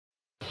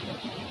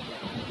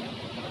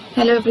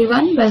Hello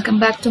everyone, welcome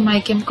back to My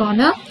Chem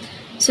Corner.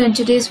 So in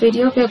today's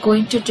video we are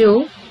going to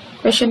do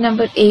question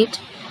number 8.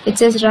 It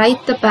says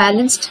write the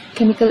balanced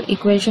chemical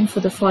equation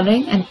for the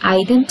following and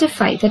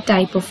identify the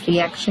type of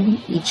reaction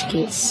in each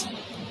case.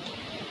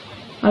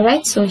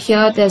 Alright, so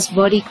here there's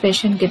word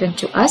equation given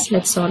to us.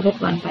 Let's solve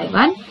it one by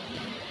one.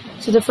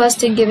 So the first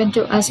thing given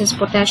to us is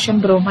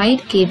potassium bromide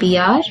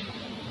KBr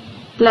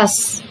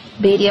plus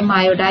barium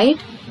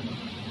iodide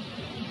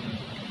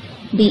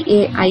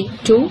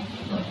BaI2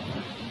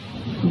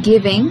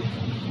 giving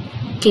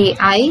Ki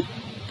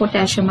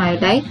potassium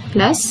iodide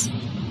plus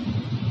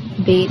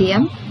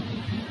barium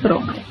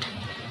bromide.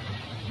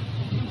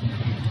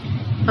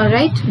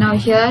 Alright, now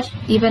here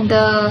even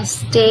the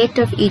state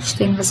of each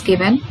thing was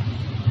given.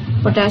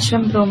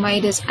 Potassium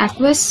bromide is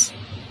aqueous,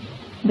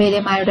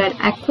 barium iodide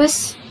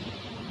aqueous,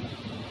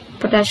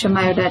 potassium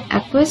iodide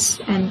aqueous,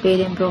 and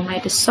barium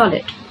bromide is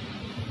solid.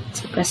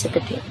 It's a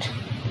precipitate.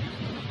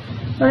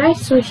 Alright,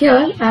 so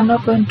here I am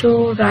not going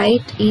to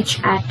write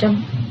each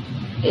atom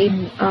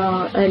in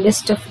a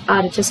list of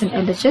RHS and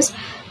LHS.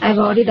 I've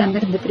already done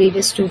that in the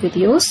previous two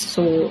videos.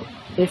 So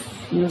if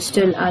you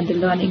still are in the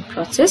learning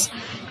process,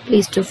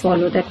 please do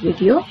follow that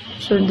video.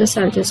 So in this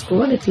I'll just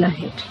go a little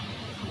ahead.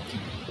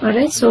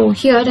 Alright, so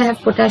here I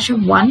have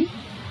potassium 1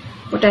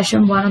 on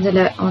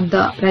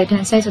the right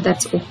hand side, so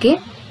that's okay.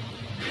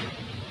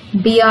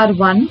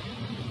 Br1,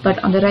 but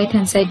on the right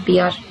hand side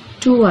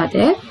Br2 are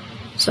there.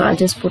 So I'll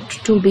just put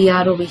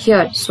 2Br over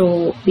here.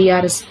 So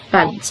Br is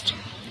balanced.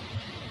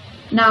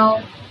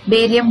 Now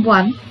barium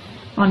 1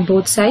 on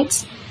both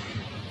sides,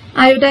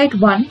 iodide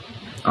 1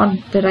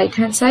 on the right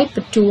hand side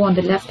but 2 on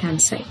the left hand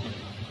side.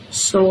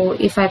 So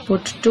if I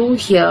put 2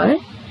 here,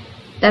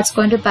 that's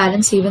going to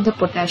balance even the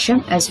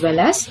potassium as well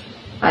as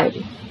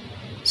iodine.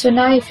 So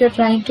now if you're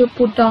trying to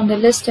put down the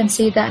list and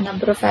see the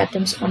number of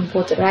atoms on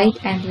both the right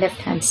and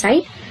left hand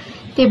side,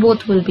 they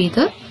both will be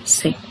the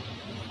same.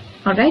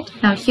 Alright,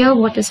 now here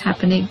what is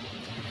happening?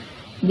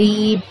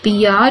 The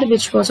Br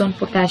which was on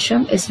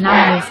potassium is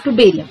now moved to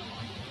barium,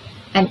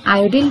 and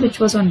iodine which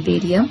was on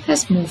barium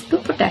has moved to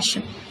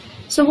potassium.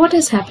 So what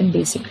has happened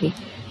basically?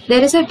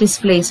 There is a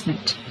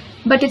displacement,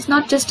 but it's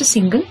not just a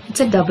single, it's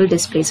a double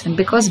displacement,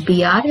 because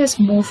Br has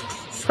moved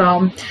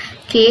from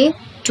K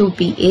to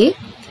Ba,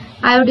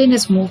 iodine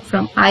is moved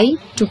from I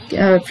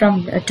to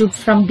from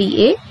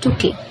Ba to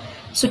K.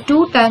 So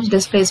 2 times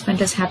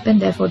displacement has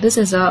happened. Therefore this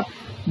is a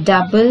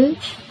double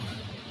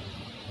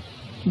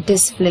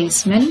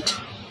displacement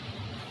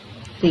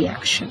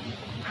reaction.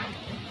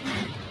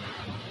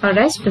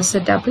 Alright, so this is a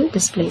double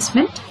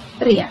displacement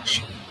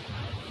reaction.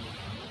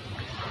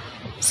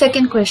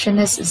 Second question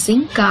is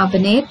zinc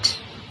carbonate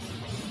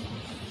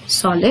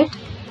solid,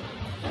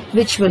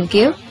 which will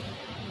give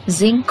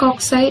zinc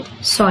oxide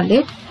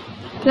solid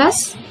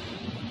plus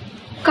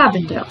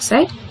carbon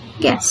dioxide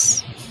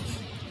gas.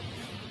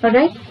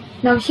 Alright,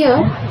 now here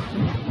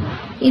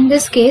in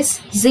this case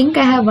zinc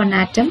I have one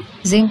atom,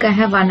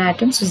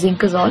 so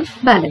zinc is all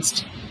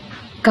balanced.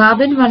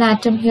 Carbon one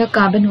atom here,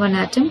 carbon one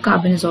atom,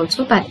 carbon is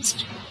also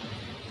balanced.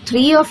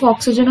 3 of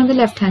oxygen on the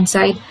left hand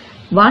side,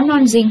 1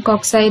 on zinc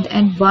oxide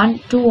and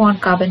 2 on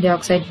carbon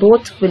dioxide,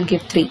 both will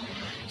give 3.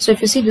 So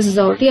if you see, this is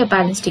already a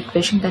balanced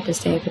equation that is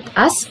there with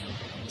us.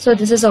 So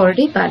this is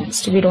already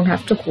balanced. We don't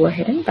have to go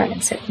ahead and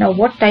balance it. Now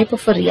what type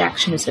of a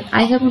reaction is it?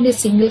 I have only a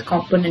single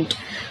component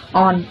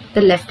on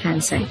the left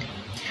hand side.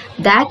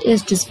 That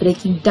is just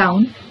breaking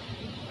down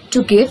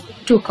to give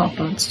 2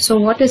 compounds. So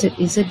what is it?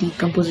 It's a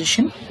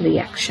decomposition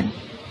reaction.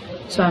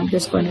 So I'm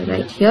just going to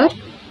write here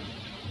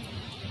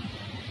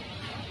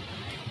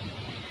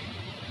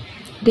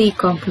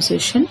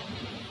decomposition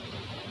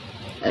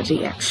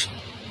reaction.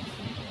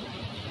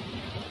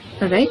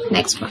 Alright,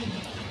 next one.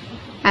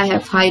 I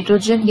have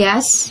hydrogen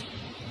gas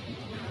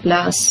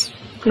plus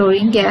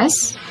chlorine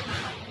gas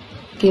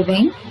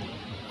giving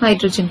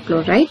hydrogen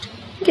chloride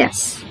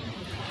gas.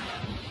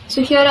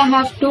 So here I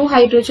have 2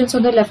 hydrogens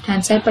on the left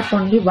hand side but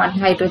only 1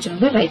 hydrogen on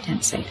the right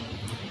hand side.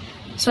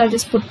 So I'll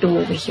just put 2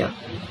 over here.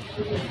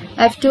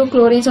 I have 2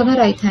 chlorines on the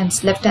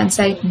left hand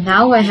side.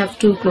 Now I have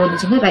 2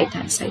 chlorines on the right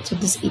hand side. So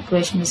this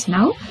equation is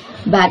now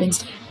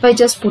balanced by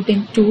just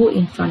putting 2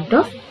 in front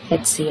of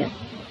HCl.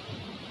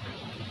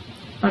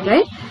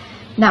 Alright.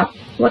 Now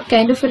what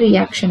kind of a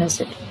reaction is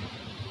it?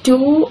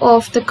 2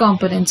 of the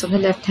components on the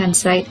left hand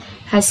side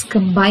has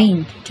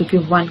combined to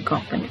give 1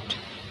 component.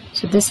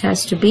 So this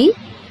has to be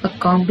a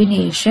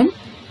combination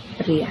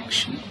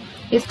reaction.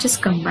 It's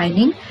just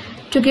combining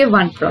to give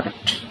 1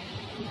 product.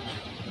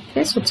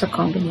 Okay, so it's a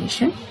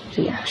combination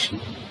reaction.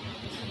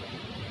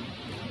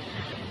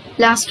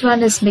 Last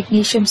one is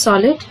magnesium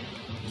solid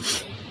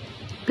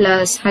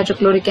plus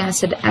hydrochloric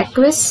acid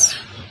aqueous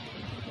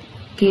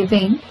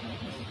giving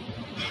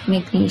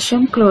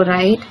magnesium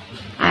chloride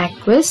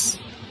aqueous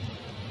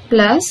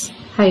plus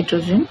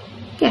hydrogen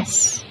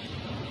gas.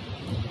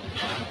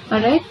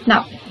 Alright,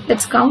 now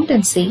let's count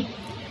and see.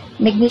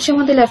 Magnesium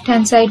on the left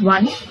hand side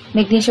 1,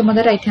 magnesium on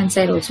the right hand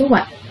side also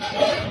 1.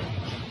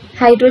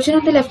 Hydrogen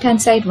on the left hand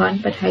side 1,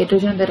 but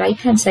hydrogen on the right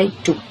hand side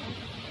 2.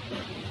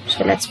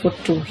 So let's put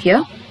 2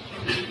 here.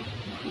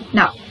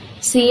 Now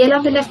Cl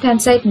on the left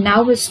hand side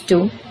now is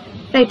 2,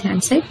 right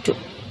hand side 2.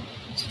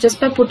 So just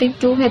by putting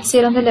 2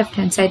 HCl on the left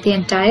hand side, the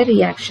entire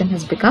reaction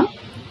has become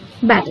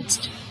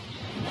balanced.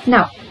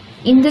 Now,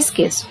 in this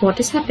case, what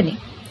is happening?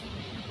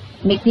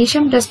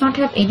 Magnesium does not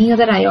have any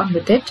other ion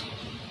with it,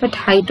 but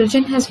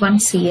hydrogen has one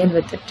Cl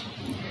with it.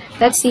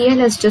 That Cl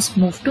has just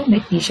moved to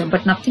magnesium,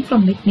 but nothing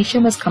from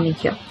magnesium is coming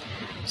here.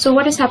 So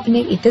what is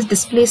happening? It is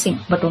displacing,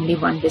 but only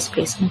one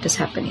displacement is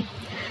happening.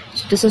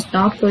 So this is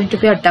not going to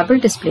be a double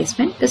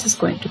displacement. This is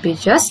going to be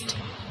just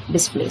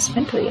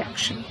displacement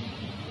reaction.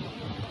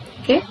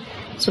 Okay.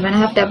 So when I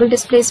have double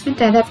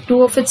displacement, I have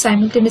two of it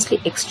simultaneously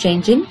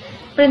exchanging.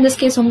 But in this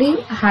case, only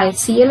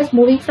Cl is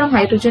moving from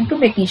hydrogen to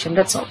magnesium.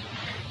 That's all.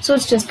 So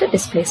it's just a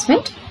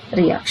displacement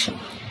reaction.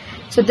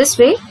 So this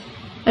way,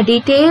 a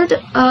detailed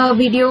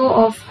video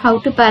of how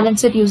to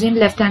balance it using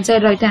left hand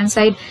side, right hand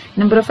side,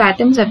 number of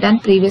atoms. I've done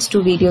previous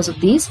 2 videos of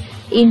these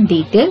in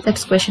detail.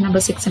 That's question number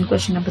 6 and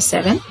question number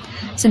 7.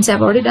 Since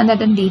I've already done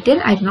that in detail,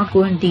 I did not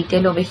go in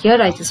detail over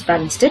here. I just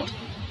balanced it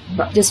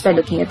just by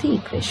looking at the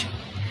equation.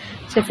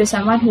 So if you're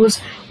someone who's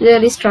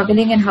really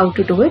struggling in how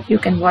to do it, you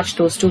can watch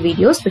those 2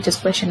 videos, which is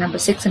question number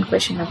 6 and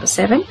question number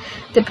 7.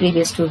 The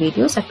previous 2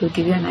 videos that will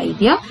give you an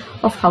idea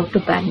of how to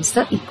balance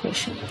the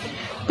equation.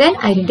 Then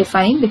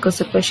identifying, because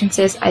the question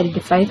says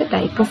identify the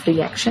type of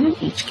reaction in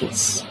each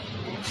case.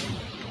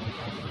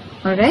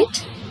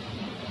 Alright.